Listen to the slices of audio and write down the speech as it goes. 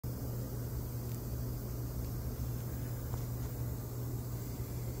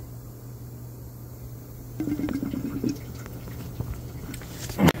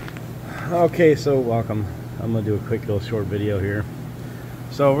Okay, so welcome. I'm gonna do a quick little short video here.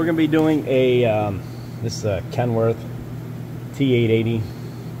 So we're gonna be doing a this Kenworth T880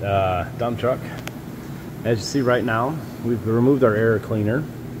 dump truck. As you see right now, we've removed our air cleaner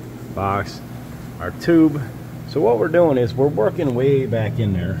box, our tube. So what we're doing is we're working way back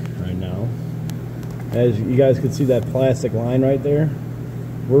in there right now. As you guys can see that plastic line right there,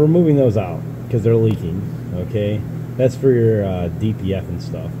 we're removing those out because they're leaking. Okay, that's for your DPF and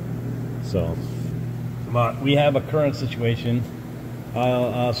stuff. So, but we have a current situation.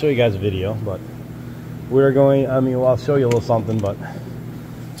 I'll show you guys a video, but we're going, I'll show you a little something, but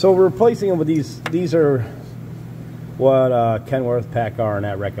so we're replacing them with these. These are what Kenworth, Paccar, and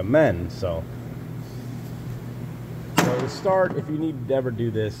that recommend. So to start, if you need to ever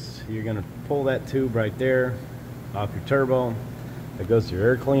do this, you're going to pull that tube right there off your turbo. That goes to your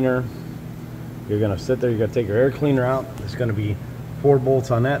air cleaner. You're going to sit there, you're going to take your air cleaner out. There's going to be 4 bolts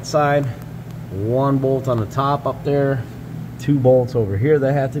on that side, 1 bolt on the top up there, 2 bolts over here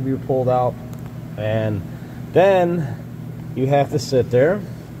that have to be pulled out, and then you have to sit there.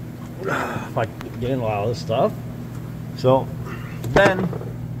 If I get in a lot of this stuff. So then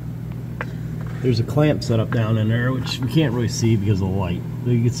there's a clamp set up down in there, which we can't really see because of the light.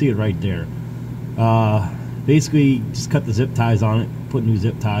 You can see it right there. Basically, just cut the zip ties on it, put new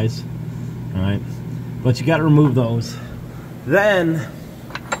zip ties. All right, but you got to remove those. Then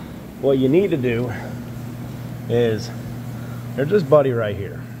what you need to do is, there's this buddy right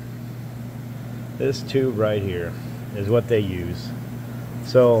here. This tube right here is what they use.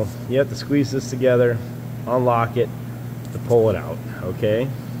 So you have to squeeze this together, unlock it to pull it out. Okay,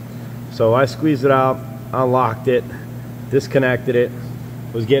 so I squeezed it out, unlocked it, disconnected it,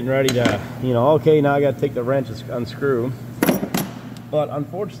 was getting ready to, okay, now I got to take the wrench and unscrew. But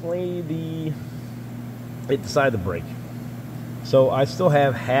unfortunately, it decided to break. So I still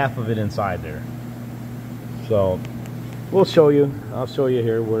have half of it inside there. So we'll show you. I'll show you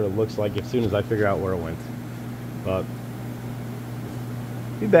here what it looks like as soon as I figure out where it went. But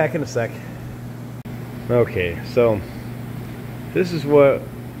be back in a sec. Okay, so this is what,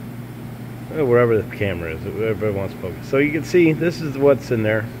 wherever the camera is, wherever it wants to focus. So you can see this is what's in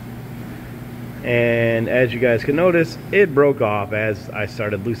there. And as you guys can notice, it broke off as I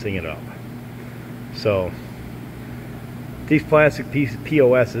started loosening it up. So these plastic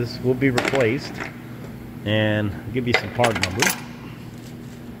POSs will be replaced, and I'll give you some part numbers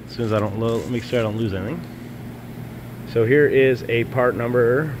as soon as I don't make sure I don't lose anything. So here is a part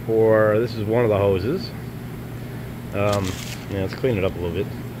number for, this is one of the hoses. Let's clean it up a little bit.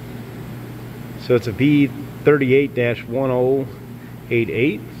 So it's a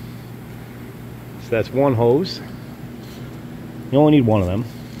V38-1088. That's one hose. You only need one of them.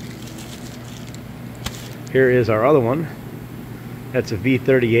 Here is our other one. That's a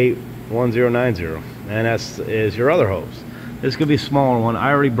V38-1090, and is your other hose. This could be a smaller one.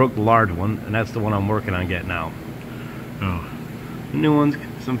 I already broke the large one, and that's the one I'm working on getting out. Oh, the new one's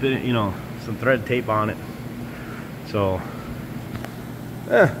some thread tape on it. So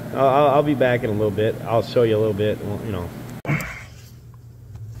I'll be back in a little bit. I'll show you a little bit.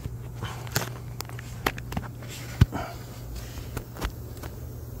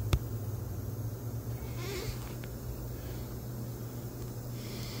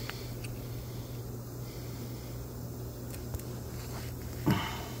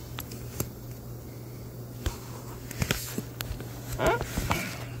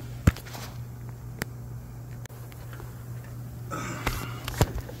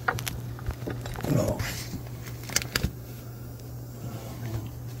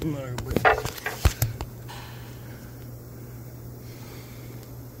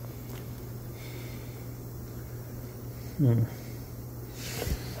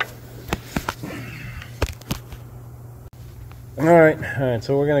 All right,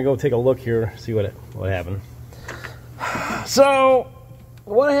 so we're gonna go take a look here, see what happened. So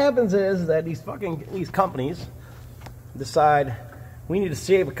what happens is that these companies decide we need to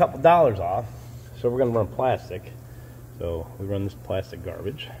save a couple dollars off, so we're gonna run plastic. So we run this plastic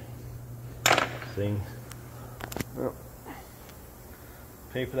garbage. See, well,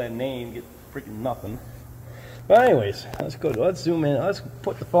 pay for that name, get freaking nothing. But anyways, let's go. Let's zoom in. Let's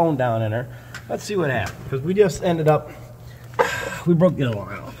put the phone down in there. Let's see what happened, because we just ended up, we broke the other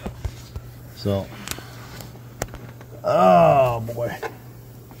line off. So, oh boy.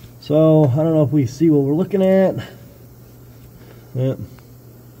 So I don't know if we see what we're looking at. Yep.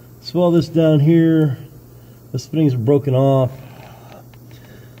 Swell this down here. The springs are broken off.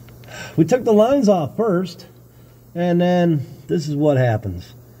 We took the lines off first, and then this is what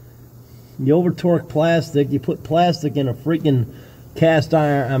happens. You over torque plastic, you put plastic in a freaking cast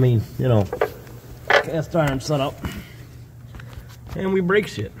iron, cast iron setup. And we break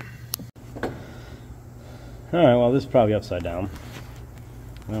shit. Alright, well, this is probably upside down.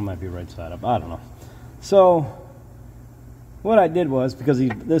 Well, it might be right side up. I don't know. So, what I did was, because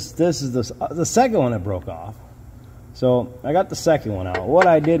this is the second one that broke off. So, I got the second one out. What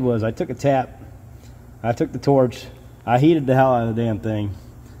I did was, I took a tap, I took the torch, I heated the hell out of the damn thing.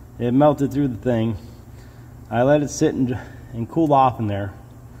 It melted through the thing. I let it sit and cool off in there.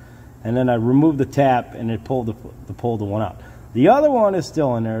 And then I removed the tap, and it pulled the one out. The other one is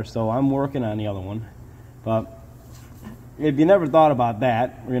still in there, so I'm working on the other one. But if you never thought about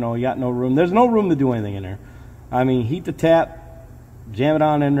that, you got no room. There's no room to do anything in there. Heat the tap, jam it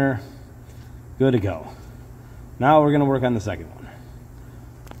on in there, good to go. Now we're going to work on the second one.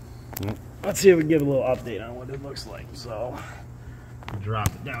 Let's see if we can give a little update on what it looks like. So, drop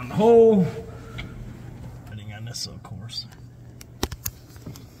it down the hole. Putting on this, of course.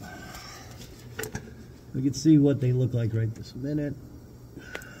 We can see what they look like right this minute.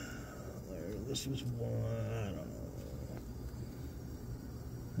 This was one.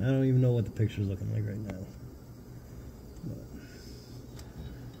 I don't even know what the picture's looking like right now.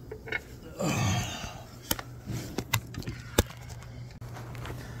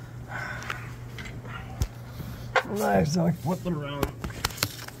 Nice, I flipped it around.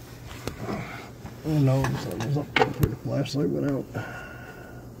 Oh no, something's up there before the flashlight went out.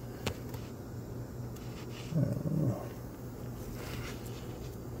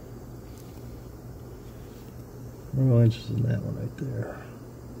 I'm real interested in that one right there.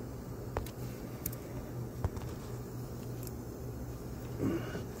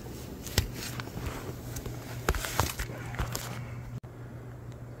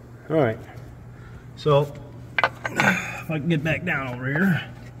 Alright, so if I can get back down over here.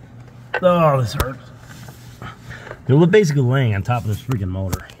 Oh, this hurts. They're basically laying on top of this freaking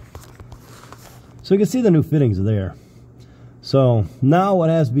motor. So you can see the new fittings are there. So now what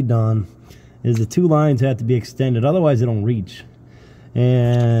has to be done is the two lines have to be extended, otherwise they don't reach.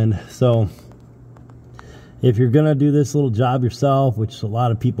 And so if you're gonna do this little job yourself, which a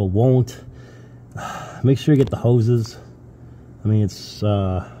lot of people won't, make sure you get the hoses. It's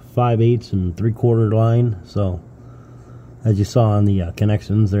 5/8 and 3/4 line, so as you saw on the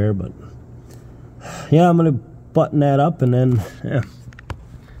connections there. But yeah, I'm gonna button that up and then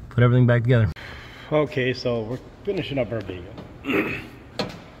put everything back together. Okay, so we're finishing up our video.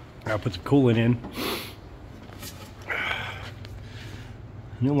 I'll put some coolant in.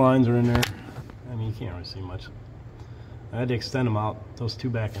 New lines are in there. You can't really see much. I had to extend them out, those two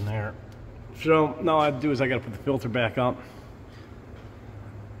back in there. So now all I have to do is I got to put the filter back up,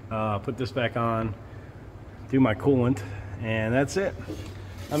 put this back on, do my coolant, and that's it.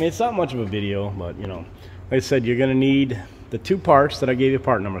 It's not much of a video, but like I said, you're going to need the two parts that I gave you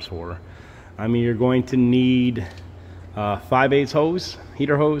part numbers for. You're going to need 5/8 hose,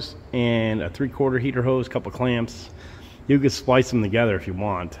 heater hose, and a 3/4 heater hose, couple clamps. You could splice them together if you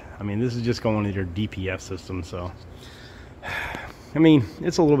want. This is just going into your DPF system, so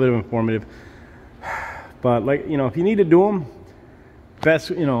it's a little bit of informative. But if you need to do them,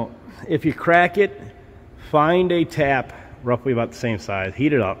 best, if you crack it, find a tap roughly about the same size,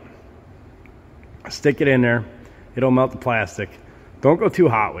 heat it up, stick it in there, it'll melt the plastic. Don't go too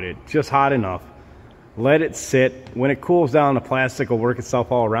hot with it, just hot enough. Let it sit. When it cools down, the plastic will work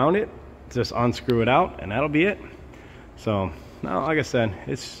itself all around it. Just unscrew it out, and that'll be it. So, now, like I said,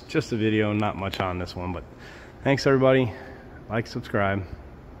 it's just a video, not much on this one, but thanks everybody. Like, subscribe.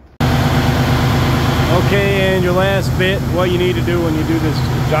 Okay, and your last bit, what you need to do when you do this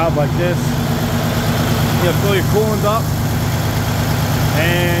job like this, fill your coolant up,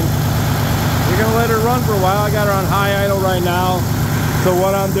 and you're gonna let it run for a while. I got her on high idle right now. So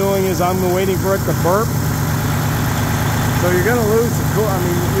what I'm doing is I'm waiting for it to burp. So you're gonna lose the cool.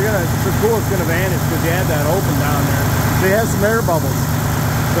 The coolant's gonna vanish because you had that open down there. So you have some air bubbles.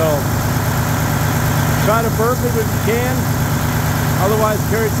 So try to burp it if you can. Otherwise,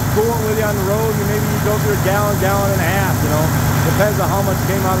 carry some coolant with you on the road. Maybe you go through a gallon and a half. Depends on how much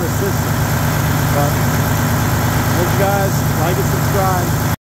came out of the system. But thanks guys, like and subscribe.